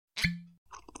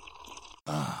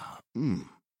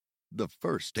The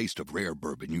first taste of rare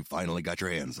bourbon you finally got your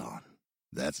hands on.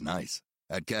 That's nice.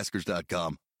 At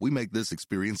Caskers.com, we make this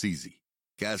experience easy.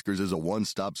 Caskers is a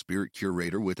one-stop spirit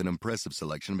curator with an impressive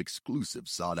selection of exclusive,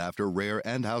 sought-after, rare,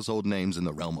 and household names in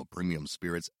the realm of premium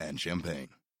spirits and champagne.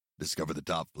 Discover the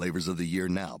top flavors of the year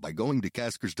now by going to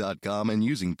Caskers.com and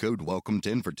using code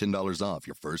WELCOME10 for $10 off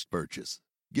your first purchase.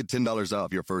 Get $10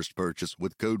 off your first purchase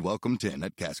with code WELCOME10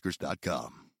 at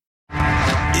Caskers.com.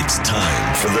 It's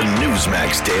time for the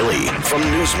Newsmax Daily from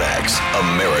Newsmax,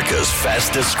 America's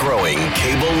fastest growing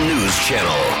cable news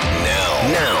channel. Now,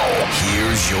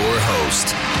 here's your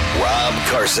host, Rob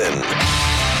Carson.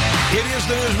 It is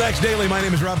the Newsmax Daily. My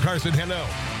name is Rob Carson. Hello.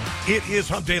 It is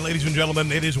Hump Day, ladies and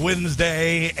gentlemen. It is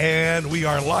Wednesday, and we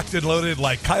are locked and loaded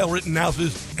like Kyle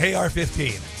Rittenhouse's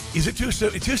AR-15. Is it too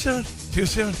soon? Too soon? Too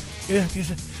soon? Yeah, too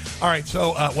soon. All right,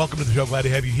 so welcome to the show. Glad to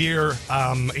have you here.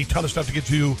 A ton of stuff to get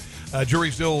to.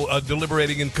 Jury still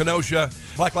deliberating in Kenosha.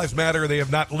 Black Lives Matter, they have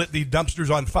not lit the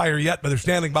dumpsters on fire yet, but they're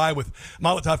standing by with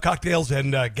Molotov cocktails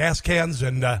and gas cans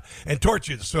and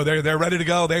torches. So they're ready to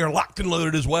go. They are locked and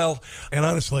loaded as well. And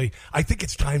honestly, I think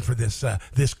it's time for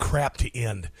this crap to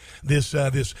end. This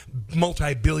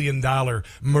multi-billion-dollar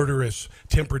murderous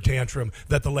temper tantrum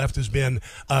that the left has been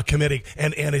committing.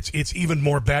 And it's even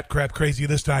more bat crap crazy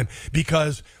this time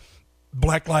because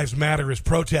Black Lives Matter is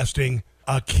protesting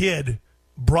a kid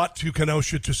brought to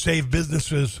Kenosha to save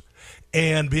businesses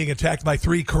and being attacked by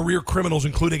 3 career criminals,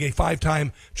 including a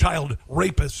 5-time child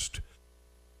rapist.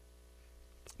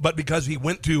 But because he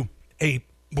went to a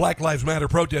Black Lives Matter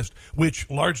protest, which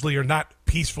largely are not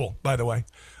peaceful, by the way,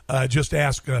 just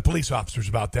ask police officers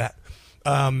about that.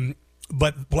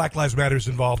 But Black Lives Matter is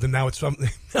involved, and now it's something.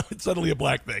 Now it's suddenly a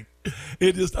black thing.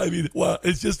 It's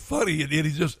just funny. It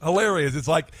is just hilarious.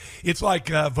 It's like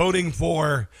voting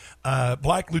for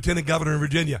black lieutenant governor in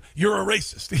Virginia. You're a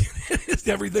racist.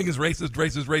 Everything is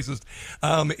racist.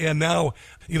 And now,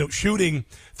 shooting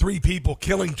 3 people,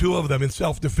 killing 2 of them in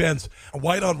self-defense,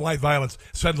 white-on-white violence.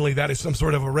 Suddenly, that is some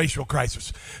sort of a racial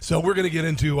crisis. So we're going to get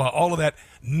into all of that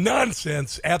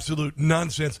nonsense, absolute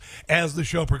nonsense, as the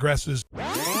show progresses.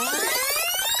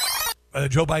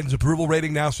 Joe Biden's approval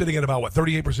rating now sitting at about,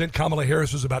 38%. Kamala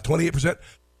Harris is about 28%.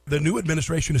 The new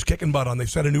administration is kicking butt on. They've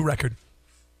set a new record.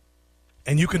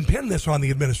 And you can pin this on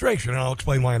the administration, and I'll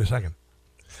explain why in a second.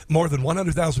 More than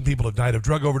 100,000 people have died of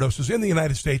drug overdoses in the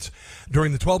United States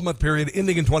during the 12-month period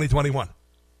ending in 2021.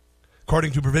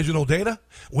 According to provisional data,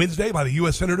 Wednesday by the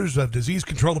U.S. Centers of Disease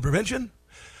Control and Prevention,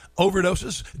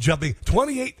 overdoses jumping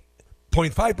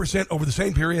 28.5% over the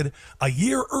same period a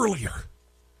year earlier.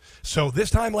 So this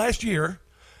time last year,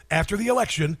 after the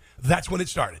election, that's when it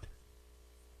started.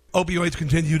 Opioids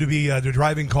continue to be the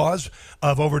driving cause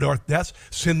of overdose deaths.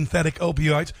 Synthetic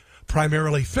opioids,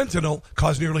 primarily fentanyl,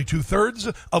 caused nearly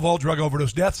 2/3 of all drug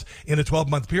overdose deaths in a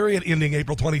 12-month period ending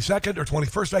April 22nd, or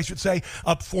 21st, I should say,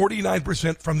 up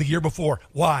 49% from the year before.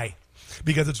 Why?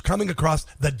 Because it's coming across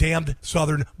the damned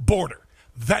southern border.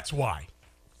 That's why.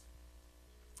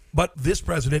 But this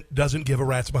president doesn't give a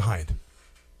rat's behind.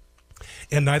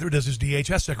 And neither does his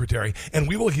DHS secretary. And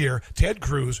we will hear Ted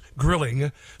Cruz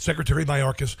grilling Secretary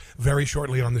Mayorkas very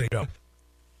shortly on the show.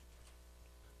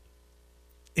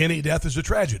 Any death is a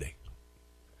tragedy.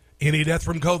 Any death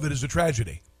from COVID is a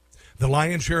tragedy. The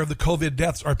lion's share of the COVID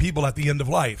deaths are people at the end of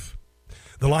life.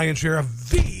 The lion's share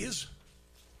of these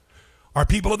are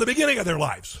people at the beginning of their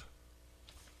lives.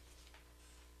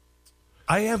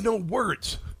 I have no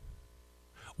words.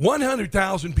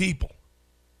 100,000 people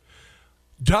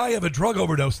die of a drug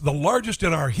overdose, the largest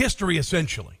in our history,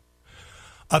 essentially.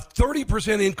 A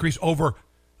 30% increase over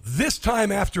this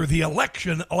time after the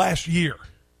election last year.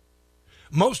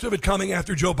 Most of it coming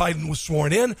after Joe Biden was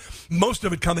sworn in. Most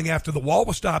of it coming after the wall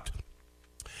was stopped.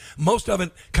 Most of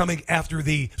it coming after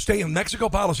the stay in Mexico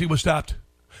policy was stopped.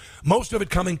 Most of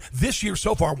it coming this year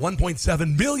so far.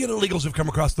 1.7 million illegals have come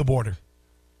across the border.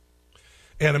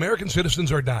 And American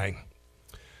citizens are dying.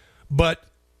 But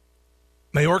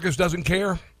Mayorkas doesn't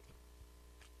care.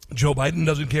 Joe Biden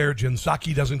doesn't care. Jen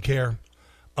Psaki doesn't care.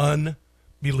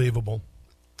 Unbelievable.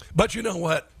 But you know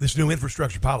what? This new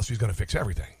infrastructure policy is going to fix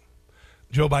everything.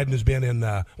 Joe Biden has been in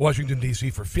Washington, D.C.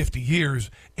 for 50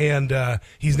 years, and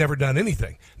he's never done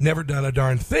anything. Never done a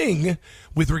darn thing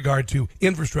with regard to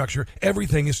infrastructure.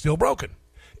 Everything is still broken.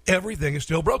 Everything is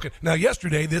still broken. Now,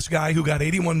 yesterday, this guy who got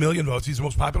 81 million votes, he's the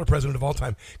most popular president of all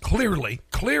time, clearly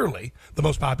the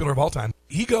most popular of all time.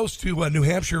 He goes to New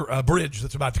Hampshire bridge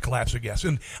that's about to collapse, I guess.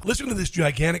 And listen to this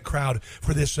gigantic crowd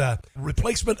for this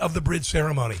replacement of the bridge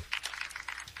ceremony.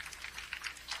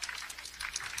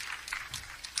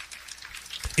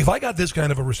 If I got this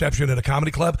kind of a reception at a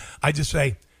comedy club, I'd just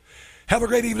say, Have a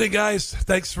great evening, guys.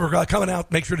 Thanks for coming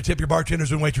out. Make sure to tip your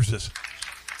bartenders and waitresses.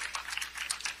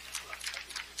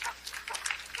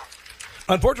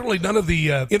 Unfortunately, none of the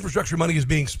infrastructure money is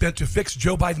being spent to fix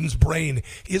Joe Biden's brain.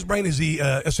 His brain is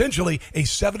essentially a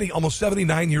almost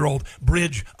 79-year-old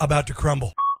bridge about to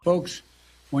crumble. Folks,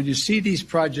 when you see these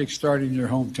projects start in your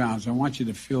hometowns, I want you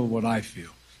to feel what I feel.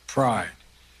 Pride.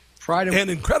 Pride of and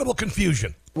incredible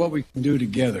confusion. What we can do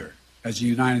together as the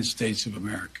United States of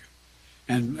America.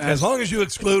 And as long as you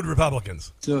exclude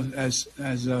Republicans. So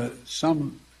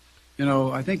some... You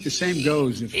know, I think the same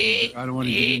goes if I don't want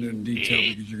to get into it in detail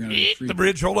because you're going to be free. The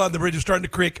bridge, hold on, the bridge is starting to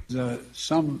creak. I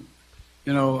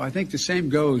think the same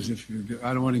goes if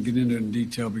I don't want to get into it in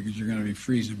detail because you're going to be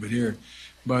freezing.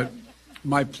 But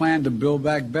my plan to build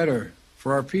back better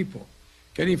for our people,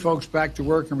 getting folks back to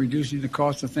work and reducing the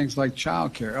cost of things like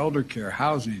child care, elder care,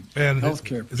 housing, and health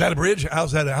care. Is that a bridge?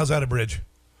 How's that a bridge?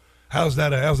 How's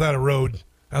that a road?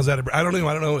 How's that? I don't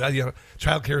know.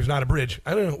 Child care is not a bridge.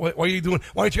 I don't know. What are you doing?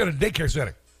 Why aren't you at a daycare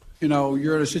center? You know,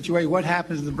 you're in a situation. What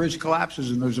happens if the bridge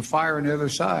collapses and there's a fire on the other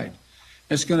side?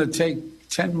 It's going to take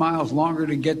 10 miles longer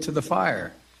to get to the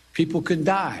fire. People could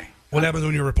die. What happens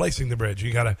when you're replacing the bridge?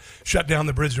 You got to shut down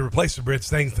the bridge to replace the bridge.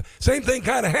 Same thing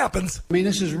kind of happens. I mean,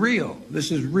 this is real.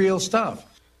 This is real stuff.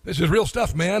 This is real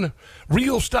stuff, man.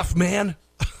 Real stuff, man.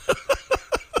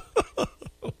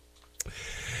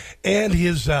 And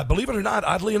his, believe it or not,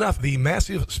 oddly enough, the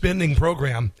massive spending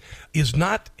program is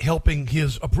not helping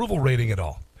his approval rating at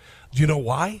all. Do you know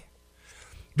why?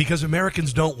 Because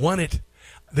Americans don't want it.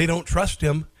 They don't trust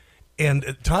him.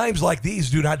 And times like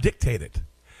these do not dictate it.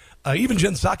 Even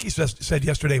Jen Psaki said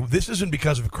yesterday, this isn't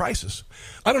because of a crisis.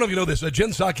 I don't know if you know this. Jen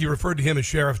Psaki referred to him as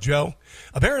Sheriff Joe.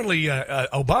 Apparently,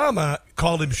 Obama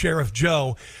called him Sheriff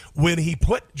Joe when he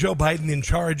put Joe Biden in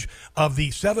charge of the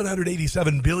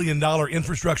 $787 billion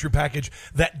infrastructure package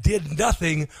that did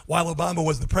nothing while Obama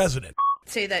was the president.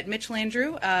 Say that Mitch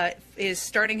Landrieu is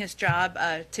starting his job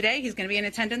today. He's going to be in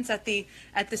attendance at the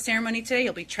ceremony today.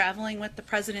 He'll be traveling with the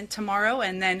president tomorrow,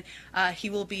 and then he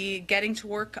will be getting to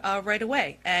work right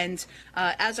away. And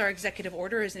as our executive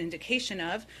order is an indication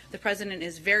of, the president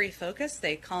is very focused.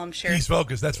 They call him Sheriff. He's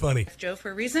focused. That's funny. Joe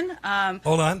for a reason.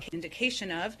 Hold on.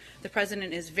 Indication of, the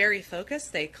president is very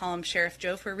focused. They call him Sheriff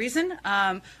Joe for a reason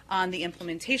on the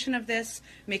implementation of this,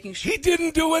 making sure he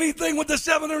didn't do anything with the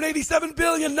 $787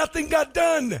 billion. Nothing got done.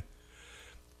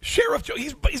 Sheriff Joe,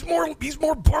 he's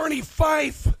more Barney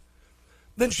Fife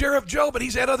than Sheriff Joe, but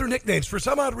he's had other nicknames. For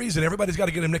some odd reason, everybody's got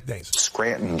to get him nicknames.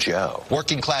 Scranton Joe.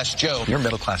 Working class Joe. You're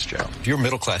middle class Joe. You're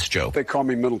middle class Joe. They call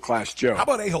me middle class Joe. How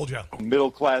about A-hole Joe?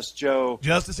 Middle class Joe.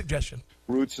 Just a suggestion.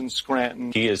 Roots in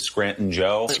Scranton. He is Scranton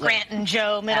Joe. Scranton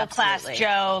Joe, middle class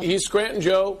Joe. He's Scranton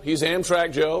Joe. He's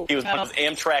Amtrak Joe. He was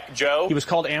Amtrak Joe. He was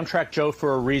called Amtrak Joe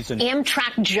for a reason.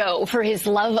 Amtrak Joe for his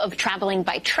love of traveling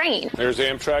by train. There's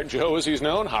Amtrak Joe, as he's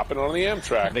known, hopping on the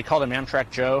Amtrak. They called him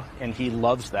Amtrak Joe, and he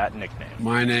loves that nickname.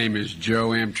 My name is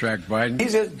Joe Amtrak Biden.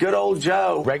 He's a good old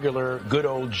Joe. Regular, good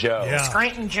old Joe. Yeah.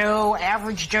 Scranton Joe,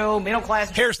 average Joe, middle class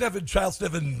Joe. Hair sniffing, child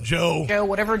sniffing Joe. Joe,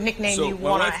 whatever nickname you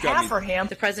want to have for him.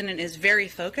 the president is very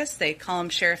focused. They call him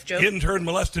Sheriff Joe Intern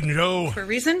molesting Joe. for a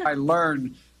reason. I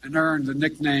learned and earned the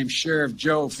nickname Sheriff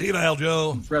Joe from Senile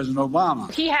Joe. President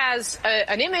Obama. He has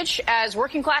an image as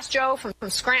working class Joe from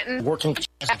Scranton. Working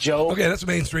class Joe. Okay, that's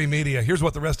mainstream media. Here's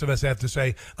what the rest of us have to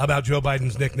say about Joe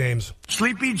Biden's nicknames.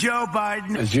 Sleepy Joe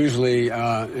Biden. It's usually,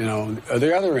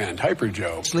 the other end, Hyper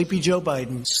Joe. Sleepy Joe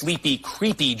Biden. Sleepy,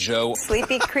 creepy Joe.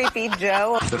 Sleepy, creepy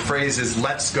Joe. The phrase is,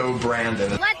 let's go,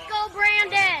 Brandon. Let's go,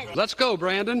 Brandon! Let's go,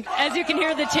 Brandon. As you can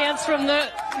hear the chants from the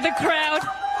crowd.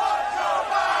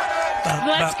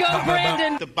 Let's go,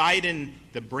 Brandon.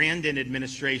 The Brandon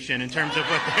administration in terms of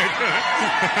what they're doing.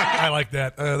 I like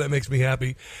that. That makes me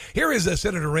happy. Here is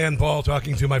Senator Rand Paul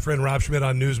talking to my friend Rob Schmidt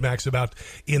on Newsmax about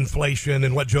inflation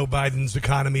and what Joe Biden's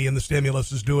economy and the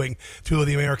stimulus is doing to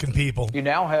the American people. You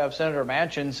now have Senator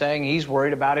Manchin saying he's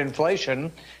worried about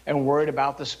inflation and worried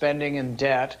about the spending and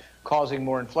debt causing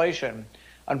more inflation.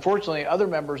 Unfortunately, other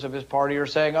members of his party are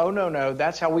saying, oh, no,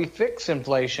 that's how we fix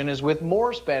inflation is with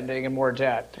more spending and more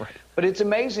debt. Right. But it's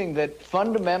amazing that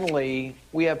fundamentally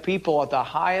we have people at the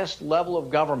highest level of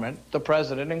government, the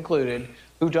president included,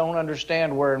 who don't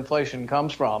understand where inflation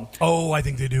comes from. Oh, I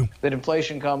think they do. That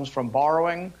inflation comes from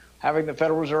borrowing, having the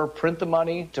Federal Reserve print the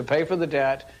money to pay for the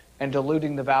debt, and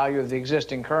diluting the value of the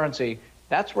existing currency.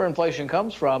 That's where inflation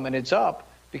comes from, and it's up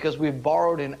because we've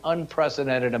borrowed an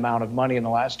unprecedented amount of money in the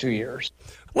last 2 years.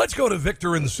 Let's go to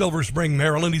Victor in Silver Spring,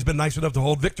 Maryland. He's been nice enough to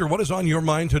hold. Victor, what is on your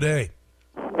mind today?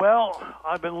 Well,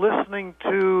 I've been listening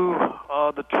to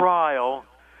the trial,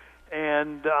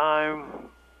 and I'm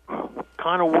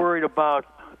kind of worried about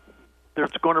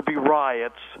there's going to be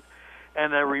riots.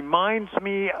 And it reminds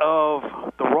me of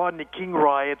the Rodney King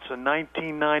riots in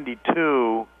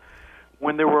 1992,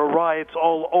 when there were riots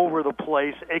all over the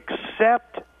place,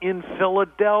 except in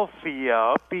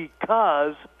Philadelphia,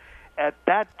 because at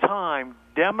that time,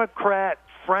 Democrat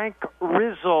Frank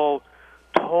Rizzo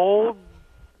told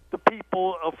the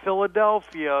people of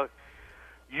Philadelphia,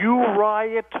 you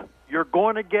riot, you're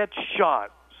going to get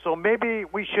shot. So maybe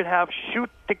we should have shoot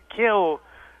to kill,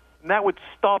 and that would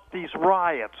stop these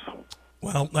riots.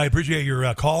 Well, I appreciate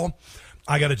your call.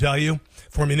 I got to tell you,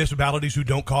 for municipalities who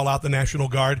don't call out the National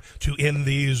Guard to end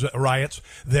these riots,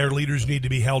 their leaders need to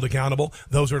be held accountable.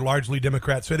 Those are largely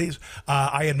Democrat cities.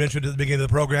 I had mentioned at the beginning of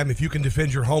the program, if you can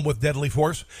defend your home with deadly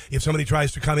force, if somebody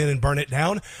tries to come in and burn it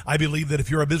down, I believe that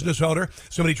if you're a business owner,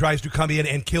 somebody tries to come in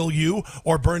and kill you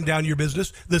or burn down your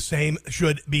business, the same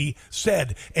should be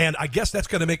said. And I guess that's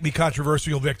going to make me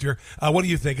controversial, Victor. What do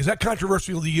you think? Is that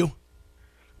controversial to you?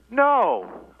 No.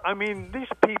 I mean, these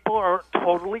people are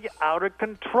totally out of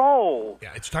control. Yeah,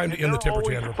 it's time to end the temper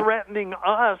tantrum. They're threatening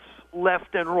us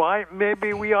left and right.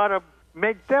 Maybe we ought to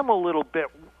make them a little bit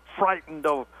frightened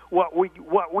of what we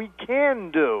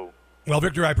can do. Well,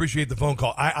 Victor, I appreciate the phone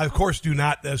call. I of course, do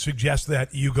not suggest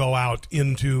that you go out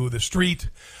into the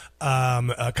street.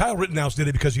 Kyle Rittenhouse did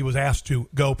it because he was asked to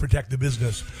go protect the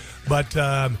business. But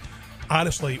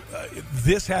honestly,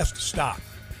 this has to stop.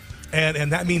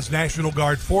 And that means National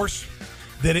Guard force.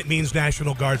 Then it means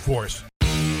National Guard force.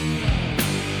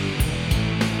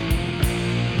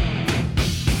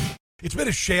 It's been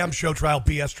a sham show trial,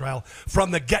 BS trial, from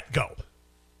the get-go.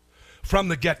 From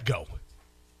the get-go.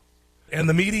 And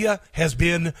the media has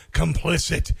been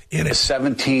complicit in it. A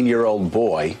 17-year-old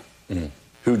boy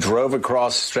who drove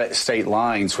across state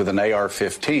lines with an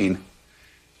AR-15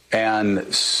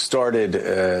 and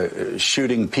started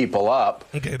shooting people up.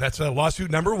 Okay, that's lawsuit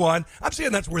number one. I'm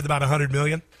saying that's worth about $100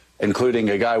 million. Including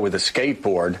a guy with a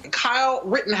skateboard. Kyle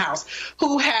Rittenhouse,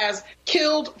 who has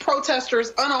killed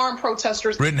protesters, unarmed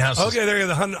protesters. Rittenhouse. Okay, there you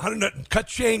go. The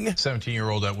ka-ching.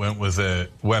 17-year-old that went with a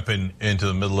weapon into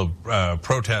the middle of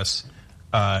protests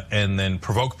and then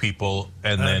provoked people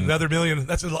and then another million.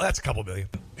 That's a couple million.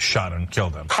 Shot and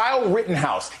killed them. Kyle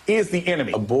Rittenhouse is the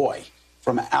enemy. A boy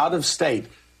from out of state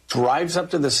drives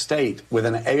up to the state with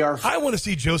an AR. I want to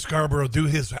see Joe Scarborough do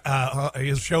his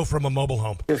show from a mobile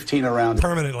home. 15 around.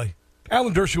 Permanently.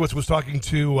 Alan Dershowitz was talking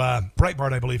to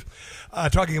Breitbart, I believe,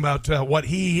 talking about what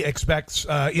he expects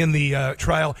in the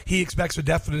trial. He expects a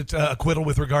definite acquittal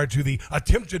with regard to the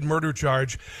attempted murder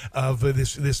charge of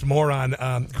this moron,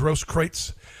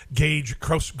 Gage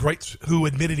Gross, who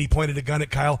admitted he pointed a gun at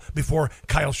Kyle before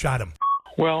Kyle shot him.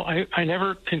 Well, I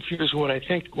never confuse what I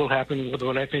think will happen with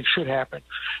what I think should happen.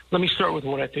 Let me start with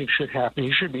what I think should happen.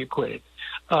 He should be acquitted.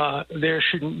 There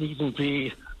shouldn't even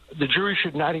be, the jury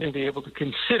should not even be able to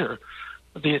consider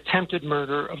the attempted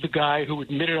murder of the guy who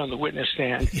admitted on the witness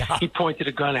stand he pointed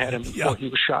a gun at him before he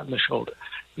was shot in the shoulder.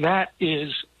 That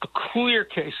is a clear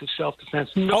case of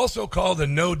self-defense. Also called a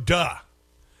no-duh.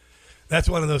 That's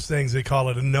one of those things they call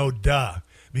it a no-duh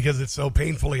because it's so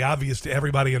painfully obvious to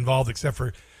everybody involved except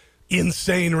for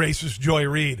insane racist Joy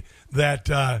Reid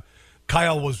that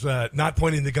Kyle was not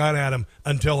pointing the gun at him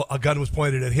until a gun was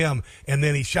pointed at him, and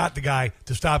then he shot the guy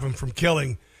to stop him from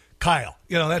killing Kyle.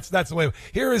 You know, that's the way.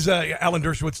 Here is Alan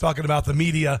Dershowitz talking about the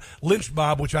media lynch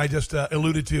mob, which I just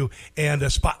alluded to and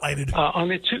spotlighted. On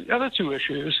the other two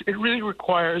issues, it really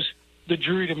requires the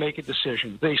jury to make a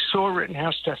decision. They saw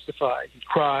Rittenhouse testify. He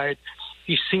cried.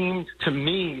 He seemed to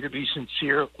me to be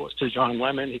sincere, of course, to John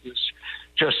Lemon. He was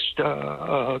just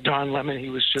Don Lemon. He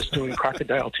was just doing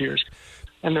crocodile tears.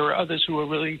 And there were others who were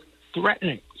really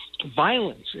threatening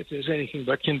violence, if there's anything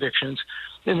but convictions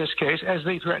in this case, as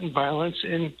they threatened violence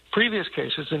in previous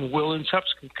cases and will in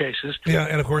subsequent cases. Yeah,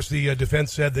 and of course the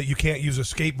defense said that you can't use a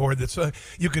skateboard that's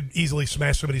you could easily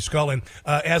smash somebody's skull in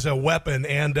as a weapon.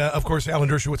 And of course, Alan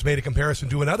Dershowitz made a comparison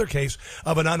to another case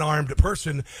of an unarmed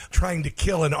person trying to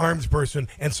kill an armed person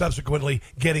and subsequently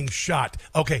getting shot.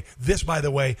 Okay, this, by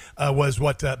the way, was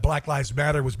what Black Lives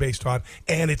Matter was based on,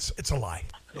 and it's a lie.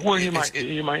 Well, you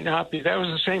might not be. That was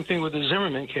the same thing with the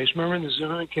Zimmerman case. Remember in the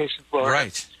Zimmerman case in Florida?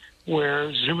 Right.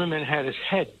 Where Zimmerman had his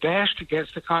head bashed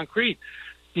against the concrete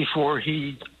before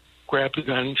he grabbed the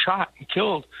gun and shot and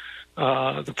killed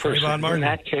the person. In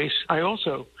that case, I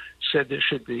also said there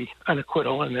should be an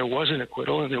acquittal, and there was an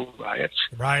acquittal, and there were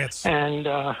riots. And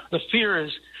the fear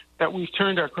is that we've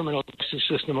turned our criminal justice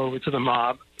system over to the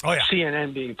mob,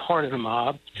 CNN being part of the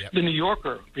mob, the New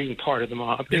Yorker being part of the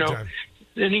mob. Big time.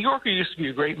 The New Yorker used to be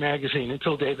a great magazine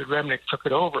until David Remnick took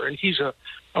it over, and he's a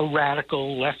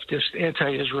radical leftist,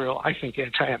 anti-Israel, I think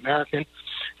anti-American,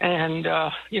 And,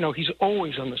 he's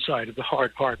always on the side of the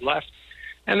hard left.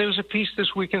 And there was a piece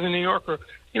this week in the New Yorker,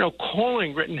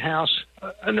 calling Rittenhouse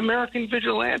an American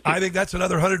vigilante. I think that's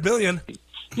another $100 million.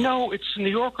 No, it's the New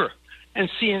Yorker and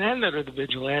CNN that are the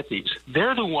vigilantes.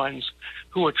 They're the ones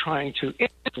who are trying to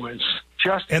influence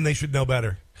justice. And they should know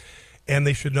better.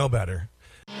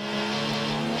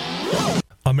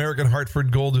 American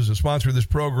Hartford Gold is a sponsor of this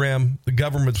program. The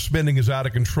government spending is out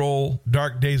of control.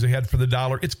 Dark days ahead for the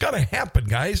dollar. It's going to happen,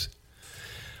 guys.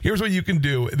 Here's what you can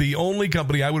do. The only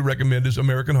company I would recommend is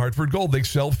American Hartford Gold. They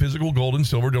sell physical gold and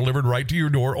silver delivered right to your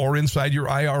door or inside your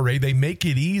IRA. They make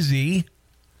it easy.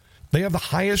 They have the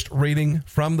highest rating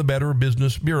from the Better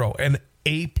Business Bureau, an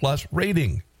A+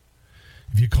 rating.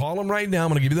 If you call them right now, I'm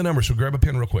going to give you the number, so grab a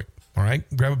pen real quick. All right?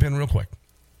 Grab a pen real quick.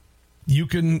 You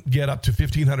can get up to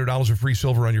 $1,500 of free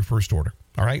silver on your first order.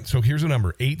 All right? So here's the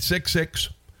number,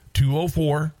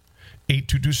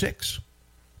 866-204-8226.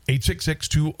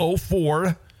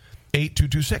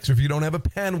 866-204-8226. If you don't have a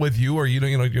pen with you or you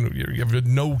have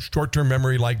no short-term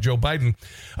memory like Joe Biden,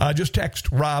 just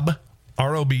text ROB,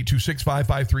 R-O-B, to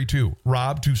 65532.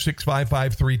 ROB to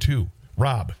 65532.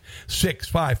 ROB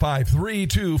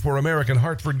 65532 for American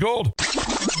Hartford Gold.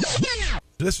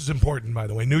 This is important, by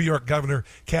the way. New York Governor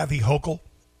Kathy Hochul.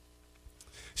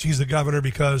 She's the governor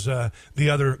because the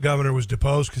other governor was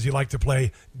deposed because he liked to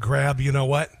play grab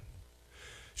you-know-what.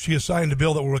 She has signed a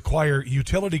bill that will require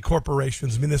utility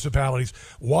corporations, municipalities,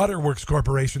 waterworks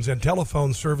corporations, and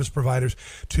telephone service providers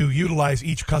to utilize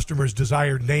each customer's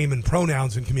desired name and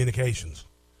pronouns in communications.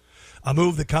 A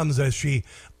move that comes as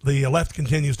the left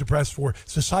continues to press for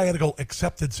societal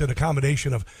acceptance and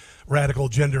accommodation of radical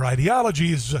gender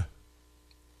ideologies.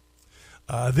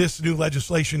 This new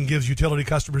legislation gives utility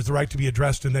customers the right to be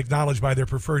addressed and acknowledged by their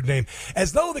preferred name,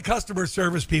 as though the customer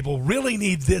service people really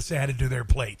need this added to their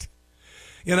plate.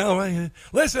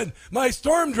 Listen, my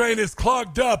storm drain is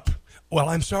clogged up. Well,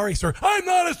 I'm sorry, sir. I'm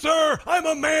not a sir. I'm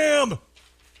a ma'am.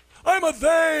 I'm a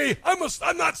they. I'm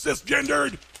not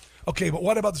cisgendered. Okay, but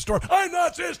what about the storm? I'm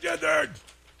not cisgendered.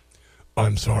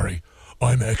 I'm sorry.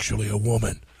 I'm actually a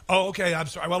woman. Oh, okay. I'm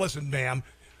sorry. Well, listen, ma'am.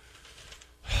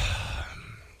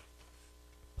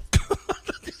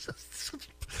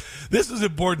 This is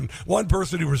important. One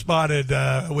person who responded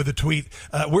with a tweet,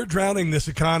 we're drowning this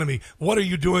economy. What are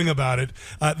you doing about it?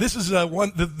 This is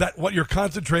what you're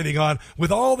concentrating on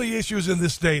with all the issues in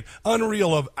this state.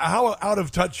 Unreal of how out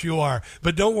of touch you are.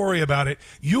 But don't worry about it.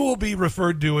 You will be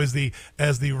referred to as the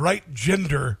right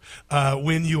gender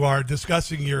when you are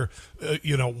discussing your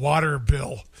water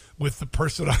bill with the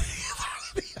person on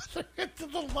the other end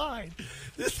of the line.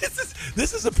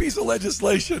 This is a piece of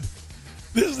legislation.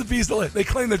 This is the piece of they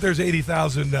claim that there's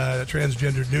 80,000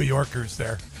 transgendered New Yorkers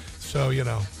there. So,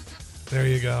 there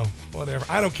you go. Whatever.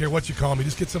 I don't care what you call me.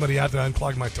 Just get somebody out to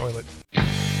unclog my toilet.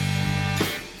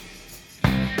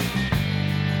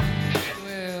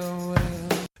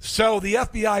 So the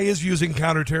FBI is using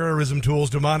counterterrorism tools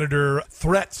to monitor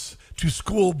threats to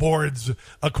school boards,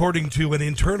 according to an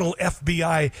internal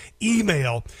FBI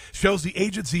email. Shows the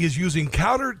agency is using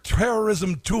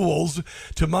counterterrorism tools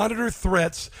to monitor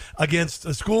threats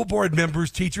against school board members,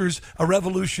 teachers. A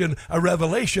revelation,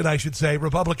 I should say,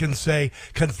 Republicans say,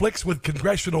 conflicts with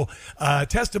congressional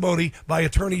testimony by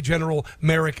Attorney General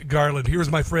Merrick Garland.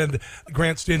 Here's my friend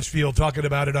Grant Stinchfield talking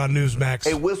about it on Newsmax.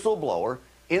 A whistleblower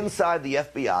inside the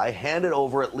FBI handed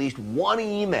over at least one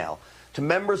email to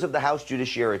members of the House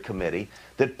Judiciary Committee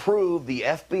that proved the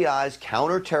FBI's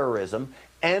counterterrorism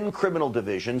and criminal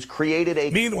divisions created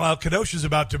a... Meanwhile, Kenosha's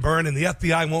about to burn, and the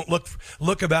FBI won't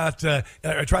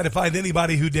try to find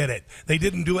anybody who did it. They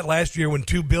didn't do it last year when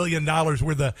 $2 billion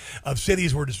worth of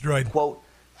cities were destroyed. Quote,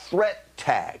 threat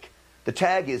tag. The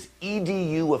tag is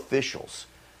EDU officials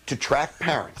to track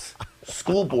parents,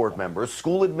 school board members,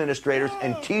 school administrators,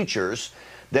 and teachers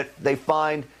that they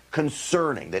find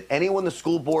concerning, that anyone, the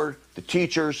school board, the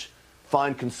teachers,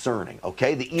 find concerning,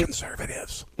 okay? The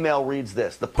conservatives. Email reads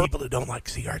this. The people who don't like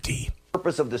CRT. The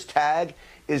purpose of this tag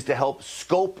is to help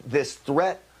scope this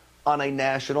threat on a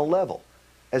national level.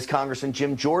 As Congressman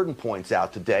Jim Jordan points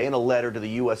out today in a letter to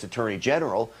the U.S. Attorney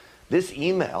General, this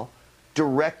email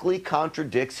directly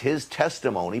contradicts his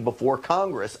testimony before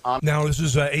Congress on... Now, this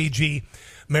is AG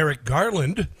Merrick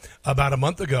Garland about a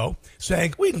month ago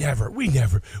saying, we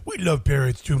love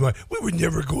parents too much. We would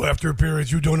never go after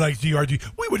parents who don't like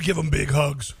CRT. We would give them big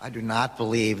hugs. I do not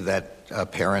believe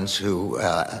that parents who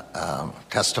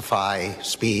testify,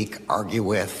 speak, argue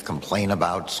with, complain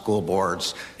about school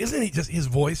boards. Isn't he just his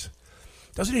voice?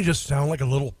 Doesn't he just sound like a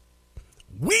little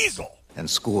weasel? And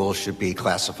schools should be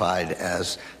classified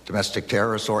as domestic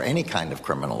terrorists or any kind of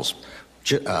criminals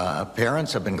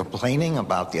Parents have been complaining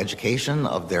about the education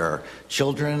of their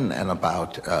children and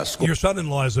about school. Your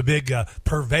son-in-law is a big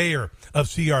purveyor of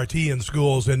CRT in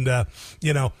schools, and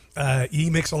he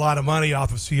makes a lot of money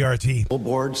off of CRT. School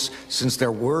boards, since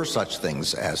there were such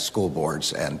things as school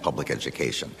boards and public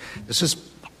education. This is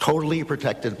totally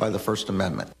protected by the First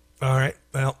Amendment. All right.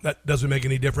 Well, that doesn't make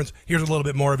any difference. Here's a little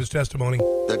bit more of his testimony.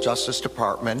 The Justice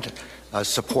Department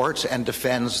supports and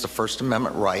defends the First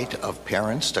Amendment right of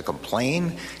parents to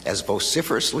complain as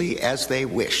vociferously as they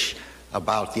wish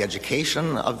about the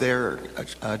education of their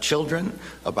children,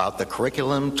 about the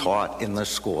curriculum taught in the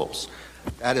schools.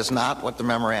 That is not what the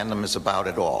memorandum is about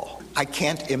at all. I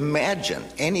can't imagine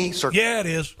any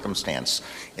circumstance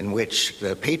in which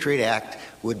the Patriot Act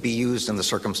would be used in the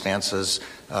circumstances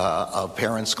of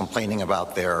parents complaining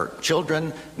about their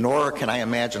children, nor can I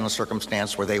imagine a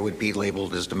circumstance where they would be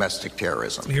labeled as domestic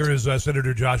terrorism. Here is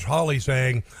Senator Josh Hawley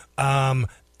saying,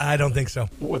 I don't think so.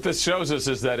 What this shows us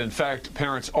is that, in fact,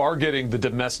 parents are getting the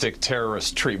domestic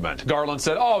terrorist treatment. Garland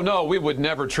said, oh, no, we would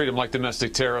never treat them like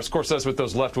domestic terrorists. Of course, that's what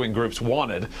those left-wing groups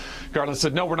wanted. Garland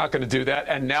said, no, we're not going to do that.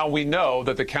 And now we know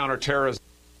that the counterterrorism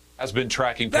has been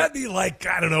tracking. That'd be like,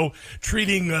 I don't know,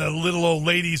 treating little old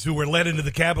ladies who were led into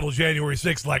the Capitol January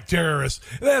 6th like terrorists.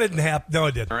 That didn't happen. No,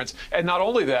 it didn't. And not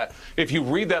only that, if you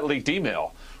read that leaked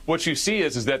email, what you see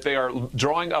is that they are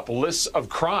drawing up lists of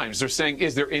crimes. They're saying,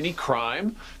 is there any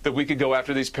crime that we could go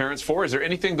after these parents for? Is there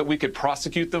anything that we could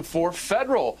prosecute them for?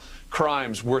 Federal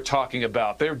crimes we're talking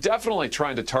about. They're definitely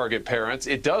trying to target parents.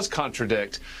 It does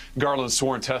contradict Garland's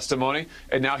sworn testimony,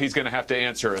 and now he's going to have to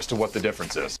answer as to what the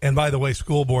difference is. And by the way,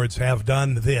 school boards have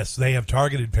done this. They have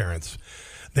targeted parents.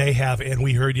 They have, and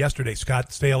we heard yesterday,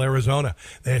 Scottsdale, Arizona,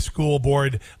 the school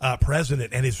board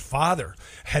president and his father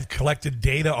had collected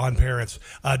data on parents,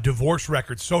 divorce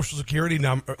records, Social Security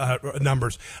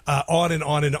numbers, on and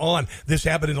on and on. This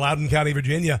happened in Loudoun County,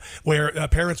 Virginia, where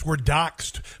parents were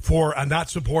doxxed for not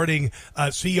supporting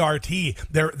CRT.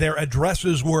 Their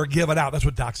addresses were given out. That's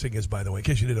what doxing is, by the way, in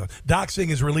case you didn't know. Doxing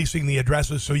is releasing the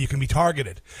addresses so you can be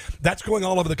targeted. That's going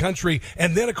all over the country.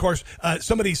 And then, of course,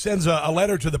 somebody sends a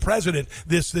letter to the president.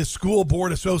 This school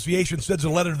board association sends a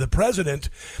letter to the president,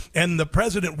 and the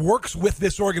president works with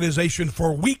this organization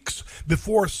for weeks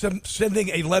before sending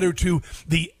a letter to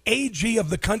the AG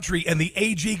of the country, and the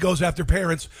AG goes after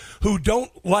parents who don't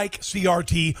like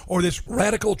CRT or this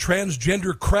radical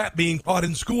transgender crap being taught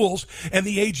in schools, and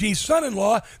the AG's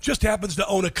son-in-law just happens to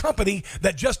own a company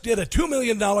that just did a $2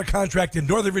 million contract in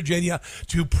Northern Virginia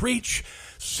to preach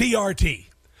CRT,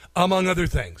 among other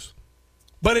things.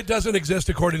 But it doesn't exist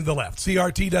according to the left.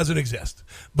 CRT doesn't exist.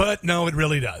 But no, it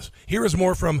really does. Here is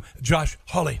more from Josh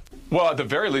Hawley. Well, at the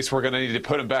very least, we're going to need to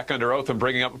put him back under oath and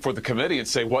bring him up before the committee and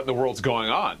say what in the world's going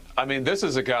on. I mean, this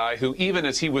is a guy who, even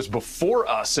as he was before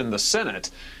us in the Senate,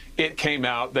 it came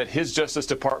out that his Justice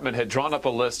Department had drawn up a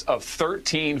list of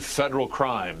 13 federal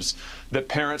crimes that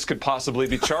parents could possibly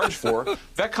be charged for.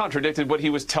 That contradicted what he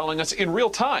was telling us in real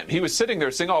time. He was sitting there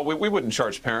saying, oh, we wouldn't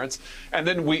charge parents. And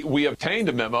then we obtained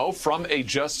a memo from a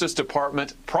Justice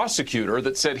Department prosecutor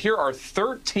that said, here are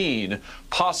 13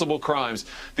 possible crimes.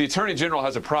 The Attorney General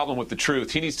has a problem with the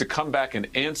truth. He needs to come back and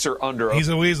answer under oath. He's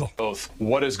a weasel.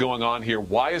 What is going on here?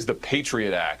 Why is the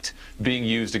Patriot Act being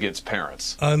used against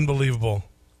parents? Unbelievable.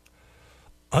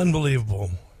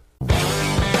 Unbelievable.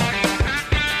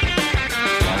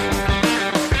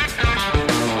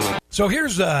 So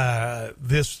here's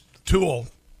this tool,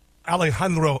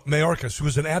 Alejandro Mayorkas, who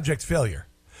is an abject failure.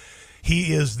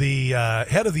 He is the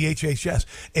head of the HHS,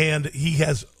 and he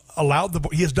has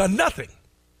he has done nothing.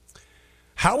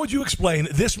 How would you explain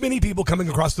this many people coming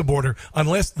across the border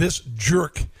unless this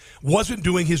jerk wasn't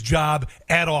doing his job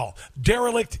at all?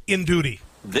 Derelict in duty.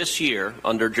 This year,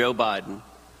 under Joe Biden,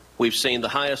 we've seen the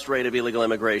highest rate of illegal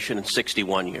immigration in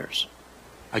 61 years.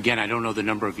 Again, I don't know the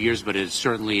number of years, but it's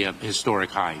certainly a historic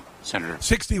high, Senator.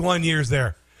 61 years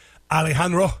there,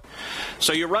 Alejandro.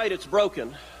 So you're right, it's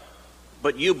broken,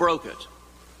 but you broke it.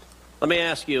 Let me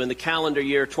ask you, in the calendar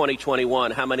year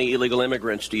 2021, how many illegal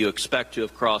immigrants do you expect to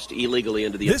have crossed illegally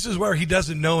into the This is where he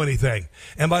doesn't know anything.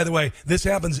 And by the way, this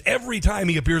happens every time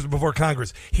he appears before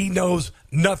Congress. He knows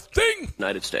nothing.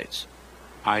 United States.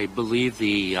 I believe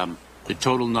the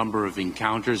total number of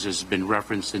encounters, as has been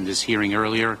referenced in this hearing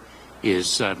earlier,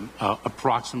 is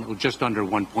approximately just under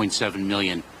 1.7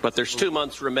 million. But there's 2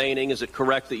 months remaining. Is it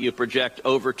correct that you project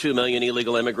over 2 million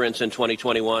illegal immigrants in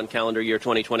 2021, calendar year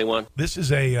 2021? This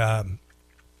is an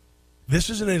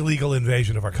illegal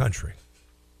invasion of our country.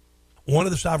 One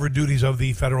of the sovereign duties of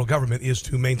the federal government is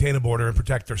to maintain a border and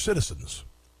protect their citizens.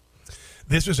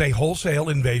 This is a wholesale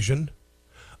invasion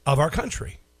of our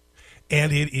country,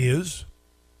 and it is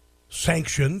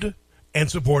sanctioned and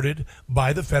supported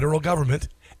by the federal government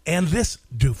and this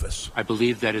doofus. I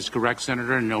believe that is correct,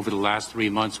 Senator, and over the last 3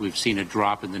 months, we've seen a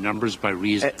drop in the numbers by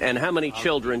reason. And how many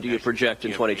children do you project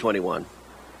in 2021?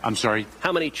 I'm sorry?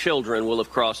 How many children will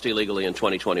have crossed illegally in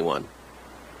 2021?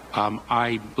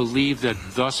 I believe that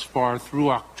thus far, through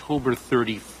October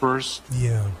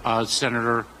 31st,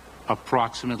 Senator,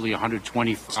 approximately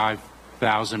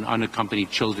 125,000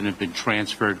 unaccompanied children have been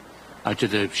transferred to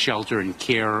the shelter and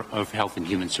care of Health and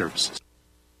Human Services.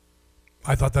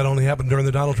 I thought that only happened during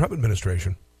the Donald Trump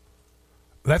administration.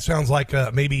 That sounds like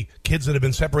maybe kids that have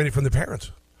been separated from their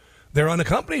parents. They're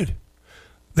unaccompanied.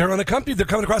 They're unaccompanied. They're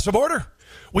coming across the border.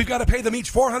 We've got to pay them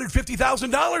each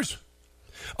 $450,000.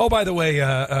 Oh, by the way,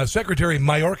 Secretary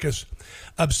Mayorkas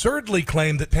absurdly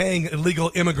claimed that paying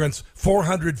illegal immigrants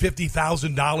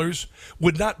 $450,000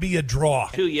 would not be a draw.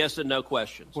 2 yes and no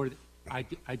questions.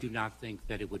 I do not think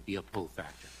that it would be a pull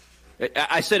factor.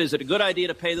 I said, is it a good idea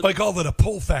to pay them? I call it a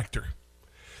pull factor.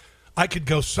 I could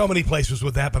go so many places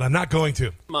with that, but I'm not going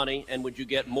to. Money, and would you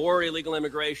get more illegal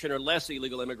immigration or less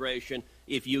illegal immigration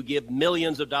if you give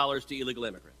millions of dollars to illegal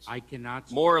immigrants? I cannot.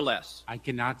 More or less? I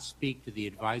cannot speak to the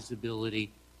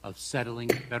advisability of settling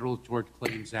the Federal Tort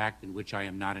Claims Act in which I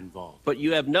am not involved. But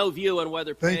you have no view on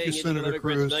whether paying illegal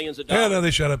immigrants millions of dollars. Yeah, no,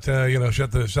 they shut up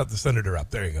to, shut the senator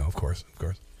up. There you go. Of course.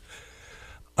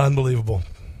 Unbelievable.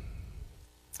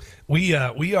 We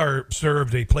are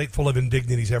served a plate full of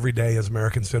indignities every day as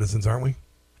American citizens, aren't we?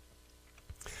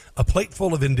 A plate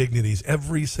full of indignities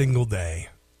every single day.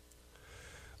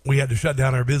 We had to shut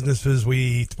down our businesses.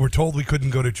 We were told we couldn't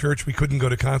go to church. We couldn't go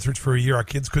to concerts for a year. Our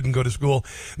kids couldn't go to school.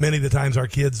 Many of the times our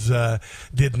kids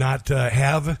did not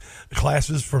have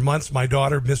classes for months. My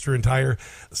daughter missed her entire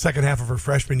second half of her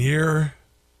freshman year.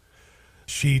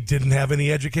 She didn't have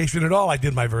any education at all. I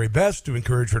did my very best to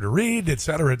encourage her to read, et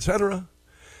cetera, et cetera.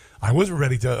 I wasn't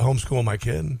ready to homeschool my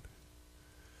kid.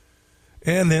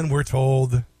 And then we're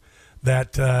told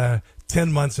that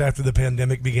 10 months after the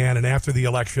pandemic began and after the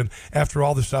election, after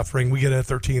all the suffering, we get a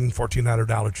 $1,300,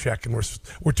 $1,400 check, and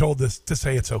we're told to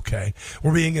say it's okay.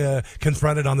 We're being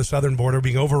confronted on the southern border,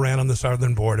 being overran on the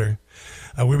southern border.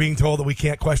 We're being told that we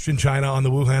can't question China on the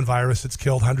Wuhan virus. It's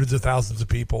killed hundreds of thousands of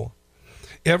people.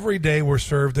 Every day we're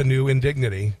served a new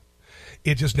indignity.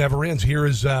 It just never ends. Here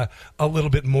is a little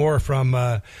bit more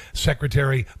from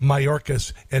Secretary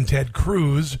Mayorkas and Ted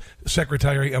Cruz.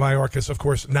 Secretary Mayorkas, of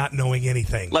course, not knowing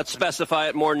anything. Let's specify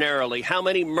it more narrowly. How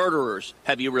many murderers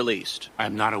have you released?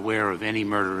 I'm not aware of any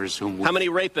murderers whom... How many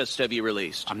rapists have you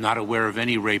released? I'm not aware of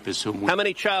any rapists whom... How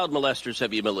many child molesters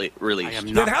have you released?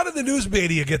 Then how did the news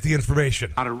media get the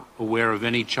information? I'm not aware of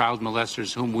any child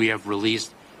molesters whom we have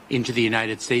released into the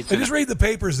United States. Just read the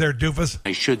papers there, doofus.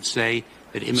 I should say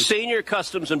that... Senior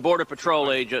Customs and Border Patrol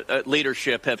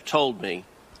leadership have told me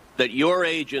that your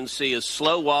agency is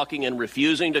slow-walking and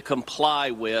refusing to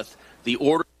comply with the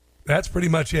order. That's pretty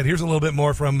much it. Here's a little bit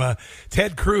more from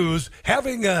Ted Cruz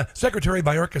having Secretary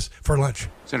Mayorkas for lunch.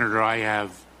 Senator, I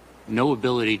have no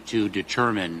ability to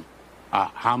determine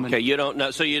how many... Okay, you don't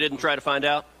know, so you didn't try to find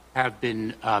out? ...have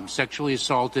been sexually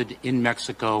assaulted in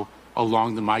Mexico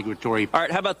along the migratory... All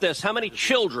right, how about this? How many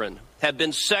children have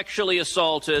been sexually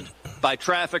assaulted by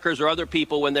traffickers or other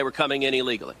people when they were coming in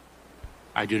illegally?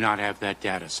 I do not have that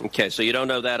data. Okay, so you don't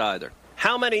know that either.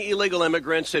 How many illegal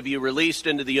immigrants have you released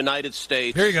into the United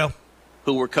States? Here you go.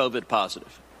 Who were COVID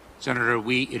positive? Senator,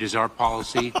 it is our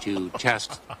policy to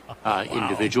test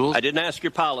individuals. I didn't ask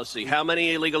your policy. How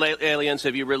many illegal aliens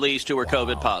have you released who were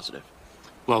COVID positive?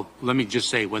 Well, let me just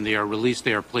say, when they are released,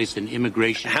 they are placed in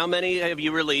immigration. How many have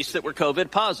you released that were COVID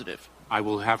positive? I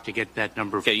will have to get that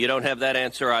number. Okay, you don't have that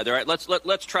answer either. All right,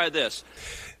 let's try this.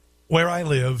 Where I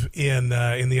live, in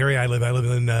the area I live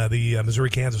in the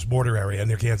Missouri-Kansas border area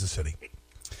near Kansas City.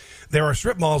 There are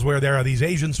strip malls where there are these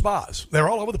Asian spas. They're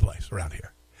all over the place around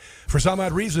here. For some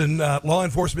odd reason, law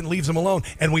enforcement leaves them alone,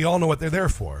 and we all know what they're there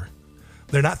for.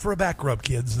 They're not for a back rub,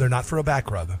 kids. They're not for a back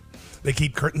rub. They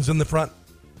keep curtains in the front.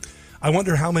 I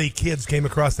wonder how many kids came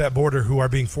across that border who are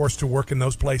being forced to work in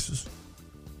those places.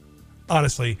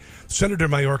 Honestly, Senator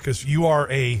Mayorkas, you are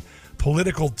a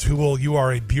political tool. You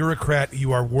are a bureaucrat.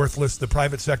 You are worthless. The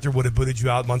private sector would have booted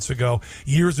you out months ago,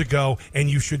 years ago, and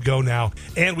you should go now.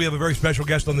 And we have a very special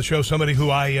guest on the show, somebody who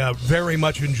I very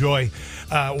much enjoy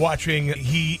watching.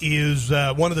 He is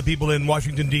one of the people in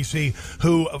Washington, D.C.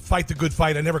 who fight the good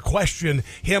fight. I never question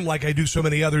him like I do so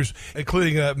many others,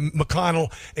 including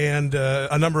McConnell and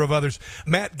a number of others.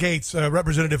 Matt Gaetz,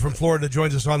 representative from Florida,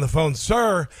 joins us on the phone.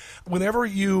 Sir, whenever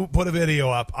you put a video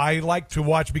up, I like to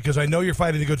watch because I know you're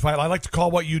fighting the good fight. I like to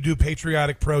call what you do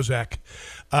patriotic Prozac.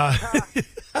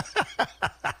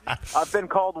 I've been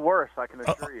called worse, I can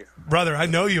assure you. Brother, I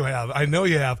know you have.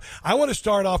 I want to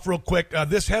start off real quick.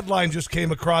 This headline just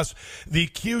came across. The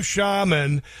Q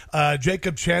shaman,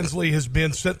 Jacob Chansley, has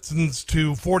been sentenced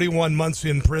to 41 months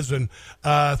in prison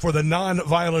for the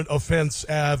non-violent offense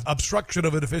of obstruction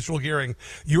of an official hearing.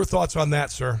 Your thoughts on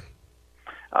that, sir?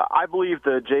 I believe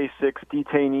the J6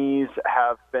 detainees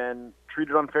have been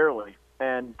treated unfairly,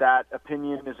 and that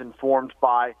opinion is informed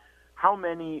by how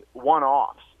many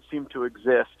one-offs seem to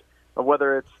exist,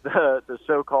 whether it's the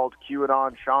so-called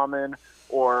QAnon shaman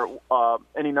or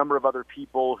any number of other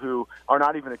people who are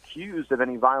not even accused of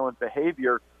any violent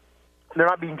behavior. They're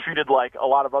not being treated like a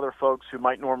lot of other folks who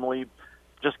might normally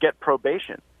just get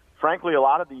probation. Frankly, a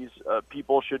lot of these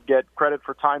people should get credit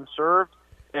for time served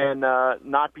and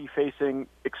not be facing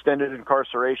extended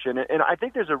incarceration. And I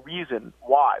think there's a reason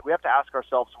why. We have to ask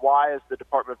ourselves, why has the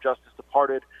Department of Justice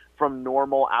departed from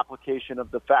normal application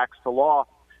of the facts to law?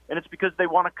 And it's because they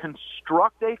want to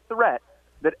construct a threat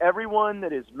that everyone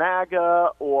that is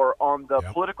MAGA or on the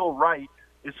political right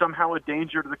is somehow a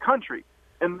danger to the country.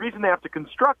 And the reason they have to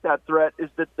construct that threat is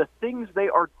that the things they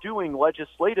are doing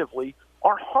legislatively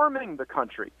are harming the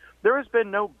country. There has been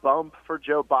no bump for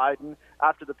Joe Biden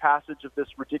after the passage of this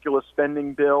ridiculous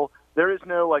spending bill. There is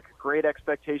no great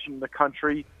expectation in the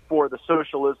country for the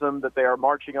socialism that they are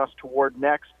marching us toward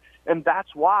next. And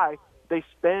that's why they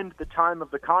spend the time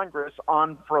of the Congress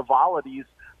on frivolities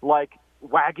like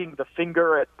wagging the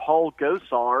finger at Paul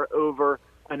Gosar over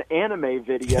an anime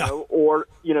video or,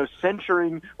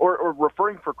 censuring or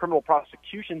referring for criminal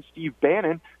prosecution Steve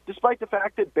Bannon, despite the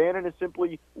fact that Bannon is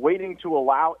simply waiting to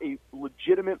allow a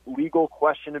legitimate legal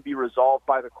question to be resolved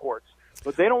by the courts.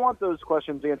 But they don't want those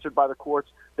questions answered by the courts.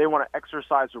 They want to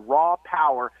exercise raw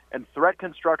power, and threat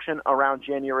construction around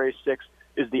January 6th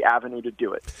is the avenue to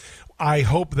do it. I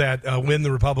hope that when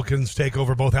the Republicans take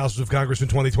over both houses of Congress in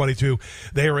 2022,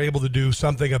 they are able to do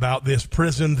something about this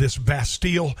prison, this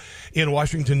Bastille in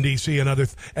Washington, D.C.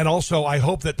 And also I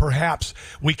hope that perhaps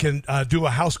we can do a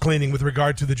house cleaning with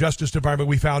regard to the Justice Department.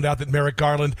 We found out that Merrick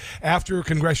Garland, after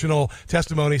congressional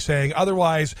testimony saying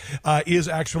otherwise, is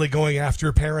actually going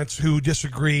after parents who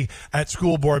disagree at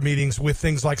school board meetings with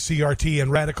things like CRT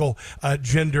and radical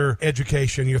gender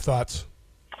education. Your thoughts?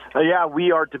 Yeah,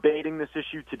 we are debating this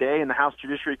issue today in the House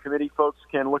Judiciary Committee. Folks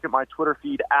can look at my Twitter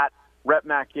feed at Rep.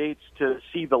 Matt Gaetz to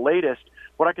see the latest.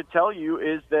 What I could tell you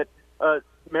is that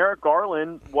Merrick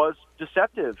Garland was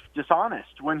deceptive,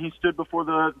 dishonest, when he stood before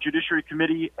the Judiciary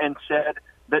Committee and said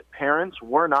that parents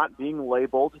were not being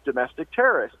labeled domestic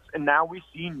terrorists. And now we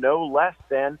see no less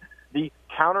than the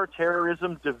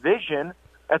counterterrorism division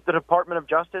at the Department of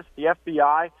Justice, the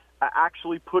FBI,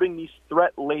 actually putting these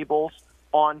threat labels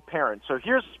on parents. So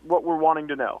here's what we're wanting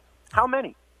to know. How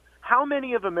many? How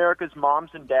many of America's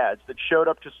moms and dads that showed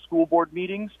up to school board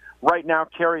meetings right now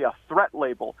carry a threat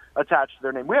label attached to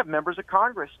their name? We have members of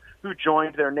Congress who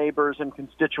joined their neighbors and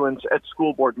constituents at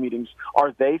school board meetings.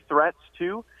 Are they threats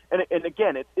too? And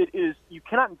again, it is, you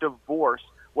cannot divorce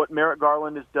what Merrick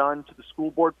Garland has done to the school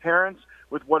board parents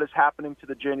with what is happening to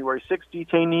the January 6th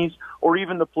detainees or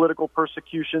even the political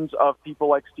persecutions of people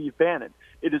like Steve Bannon.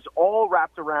 It is all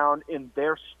wrapped around in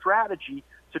their strategy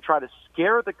to try to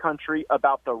scare the country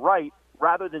about the right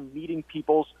rather than meeting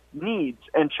people's needs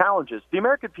and challenges. The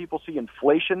American people see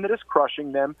inflation that is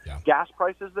crushing them, gas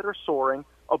prices that are soaring,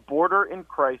 a border in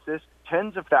crisis,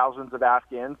 tens of thousands of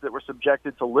Afghans that were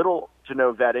subjected to little to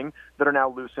no vetting that are now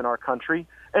loose in our country.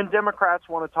 And Democrats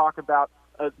want to talk about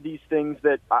these things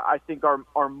that I think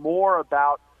are more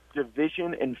about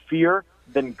division and fear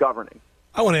than governing.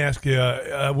 I want to ask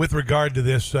you, with regard to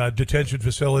this detention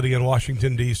facility in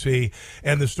Washington, D.C.,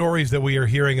 and the stories that we are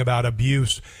hearing about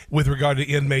abuse with regard to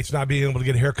inmates not being able to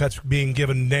get haircuts, being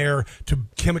given Nair to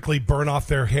chemically burn off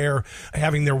their hair,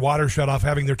 having their water shut off,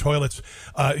 having their toilets,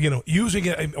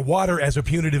 using water as a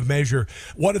punitive measure.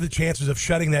 What are the chances of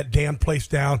shutting that damn place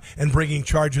down and bringing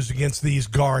charges against these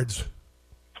guards?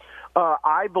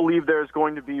 I believe there's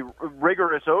going to be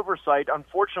rigorous oversight.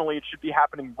 Unfortunately, it should be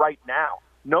happening right now.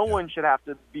 No one should have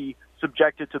to be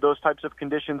subjected to those types of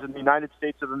conditions in the United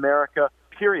States of America,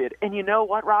 period. And you know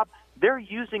what, Rob? They're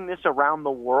using this around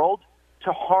the world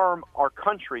to harm our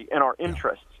country and our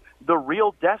interests. The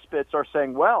real despots are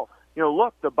saying, well,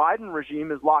 look, the Biden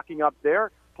regime is locking up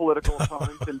their political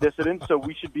opponents and dissidents, so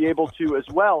we should be able to as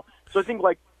well. So I think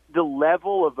the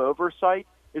level of oversight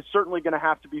is certainly going to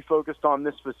have to be focused on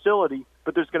this facility,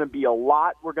 but there's going to be a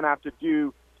lot we're going to have to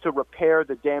do to repair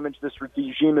the damage this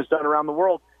regime has done around the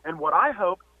world. And what I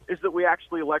hope is that we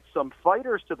actually elect some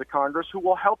fighters to the Congress who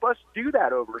will help us do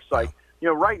that oversight.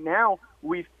 Right now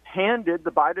we've handed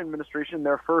the Biden administration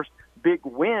their first big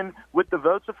win with the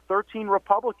votes of 13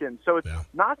 Republicans. So it's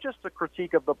not just a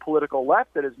critique of the political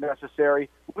left that is necessary.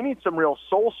 We need some real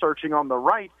soul searching on the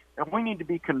right, and we need to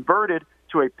be converted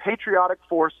to a patriotic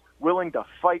force willing to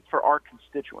fight for our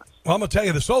constituents. Well, I'm going to tell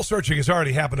you, the soul searching has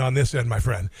already happened on this end, my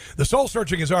friend. The soul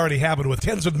searching has already happened with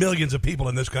tens of millions of people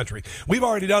in this country. We've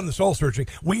already done the soul searching.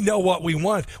 We know what we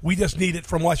want. We just need it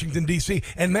from Washington, D.C.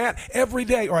 And Matt, every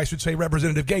day, or I should say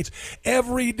Representative Gates,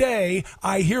 every day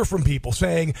I hear from people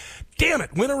saying, damn it,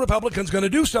 when are Republicans going to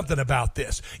do something about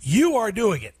this? You are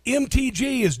doing it.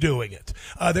 MTG is doing it.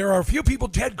 There are a few people,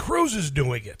 Ted Cruz is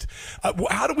doing it.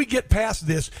 How do we get past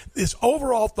this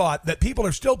overall thought that people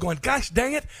are still going, gosh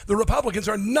dang it, the Republicans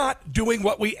are not doing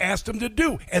what we asked them to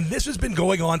do. And this has been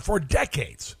going on for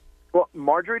decades. Well,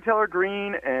 Marjorie Taylor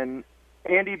Greene and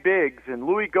Andy Biggs and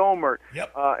Louis Gohmert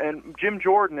and Jim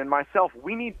Jordan and myself,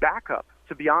 we need backup,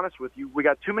 to be honest with you. We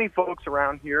got too many folks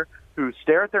around here who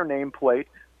stare at their nameplate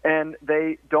and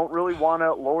they don't really want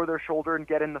to lower their shoulder and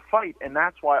get in the fight. And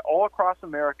that's why all across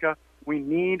America, we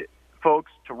need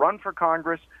folks to run for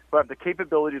Congress who have the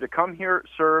capability to come here,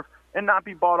 serve, and not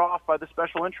be bought off by the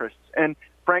special interests. And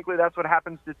frankly, that's what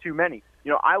happens to too many.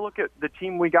 I look at the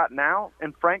team we got now,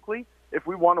 and frankly, if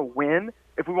we want to win,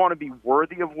 if we want to be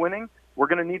worthy of winning, we're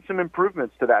going to need some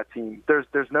improvements to that team.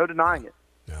 There's no denying it.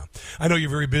 Yeah. I know you're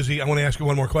very busy. I want to ask you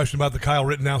one more question about the Kyle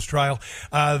Rittenhouse trial.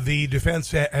 The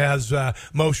defense has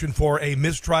motioned for a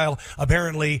mistrial.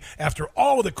 Apparently, after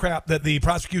all of the crap that the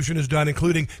prosecution has done,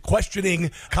 including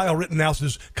questioning Kyle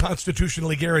Rittenhouse's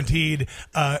constitutionally guaranteed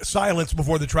silence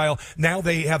before the trial, now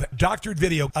they have doctored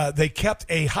video. They kept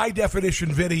a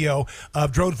high-definition video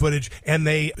of drone footage, and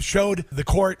they showed the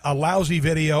court a lousy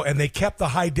video, and they kept the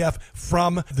high-def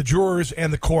from the jurors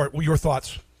and the court. Your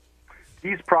thoughts?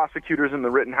 These prosecutors in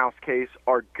the Rittenhouse case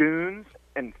are goons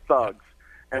and thugs,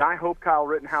 and I hope Kyle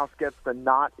Rittenhouse gets the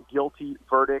not guilty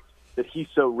verdict that he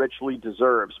so richly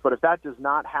deserves. But if that does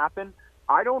not happen,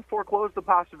 I don't foreclose the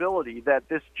possibility that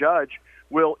this judge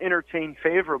will entertain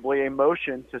favorably a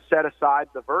motion to set aside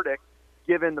the verdict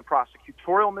given the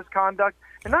prosecutorial misconduct,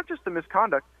 and not just the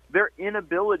misconduct, their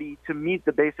inability to meet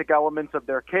the basic elements of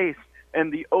their case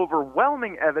and the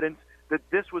overwhelming evidence that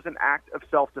this was an act of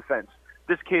self-defense.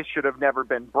 This case should have never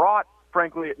been brought.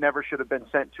 Frankly, it never should have been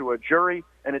sent to a jury,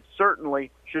 and it certainly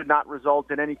should not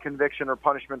result in any conviction or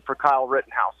punishment for Kyle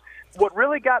Rittenhouse. What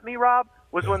really got me, Rob,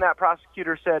 was when that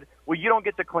prosecutor said, well, you don't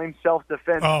get to claim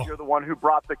self-defense if you're the one who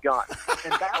brought the gun.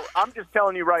 And I'm just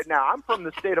telling you right now, I'm from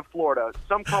the state of Florida.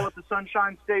 Some call it the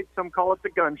Sunshine State, some call it the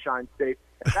Gunshine State.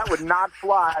 And that would not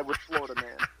fly with Florida,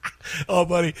 man. Oh,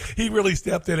 buddy, he really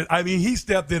stepped in it. I mean, he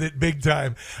stepped in it big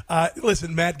time.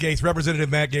 Listen, Matt Gaetz, Representative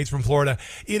Matt Gaetz from Florida,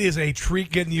 it is a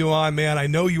treat getting you on, man. I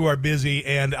know you are busy,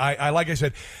 and I like I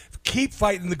said, keep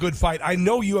fighting the good fight. I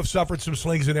know you have suffered some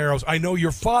slings and arrows. I know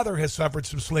your father has suffered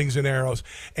some slings and arrows,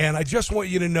 and I just want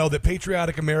you to know that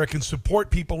patriotic Americans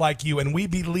support people like you, and we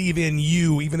believe in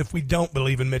you, even if we don't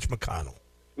believe in Mitch McConnell.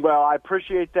 Well, I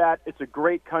appreciate that. It's a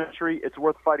great country. It's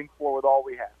worth fighting for with all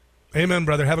we have. Amen,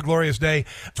 brother. Have a glorious day.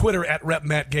 Twitter at Rep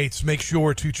Matt Gaetz. Make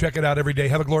sure to check it out every day.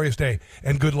 Have a glorious day,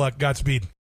 and good luck. Godspeed.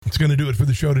 It's going to do it for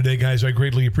the show today, guys. I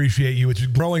greatly appreciate you. It's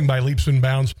growing by leaps and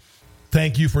bounds.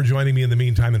 Thank you for joining me in the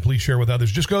meantime, and please share with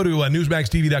others. Just go to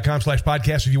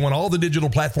newsmaxtv.com/podcast if you want all the digital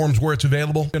platforms where it's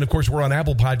available. And, of course, we're on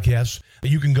Apple Podcasts.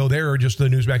 You can go there or just the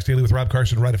Newsmax Daily with Rob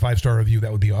Carson and write a 5-star review.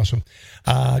 That would be awesome.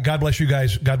 God bless you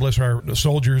guys. God bless our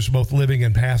soldiers, both living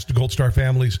and past, Gold Star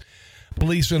families,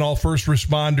 police and all first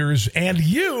responders, and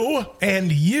you.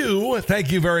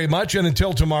 Thank you very much. And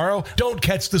until tomorrow, don't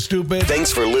catch the stupid.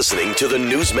 Thanks for listening to the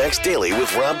Newsmax Daily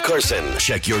with Rob Carson.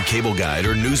 Check your cable guide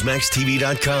or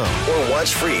newsmaxtv.com or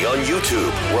watch free on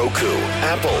YouTube, Roku,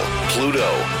 Apple, Pluto,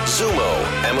 Zumo,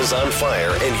 Amazon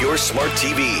Fire, and your smart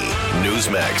TV.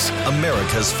 Newsmax,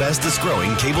 America's fastest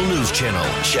growing cable news channel.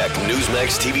 Check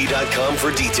newsmaxtv.com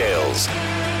for details.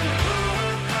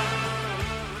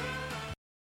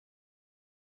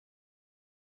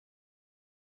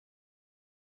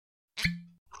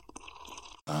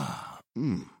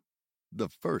 The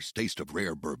first taste of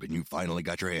rare bourbon you finally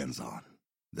got your hands on.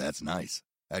 That's nice.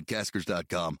 At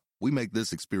Caskers.com, we make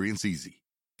this experience easy.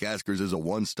 Caskers is a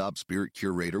one-stop spirit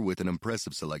curator with an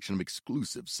impressive selection of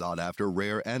exclusive, sought-after,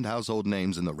 rare, and household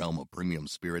names in the realm of premium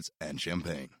spirits and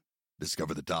champagne.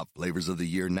 Discover the top flavors of the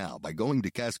year now by going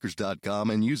to Caskers.com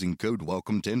and using code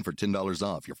WELCOME10 for $10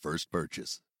 off your first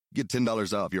purchase. Get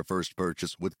 $10 off your first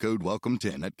purchase with code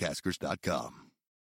WELCOME10 at Caskers.com.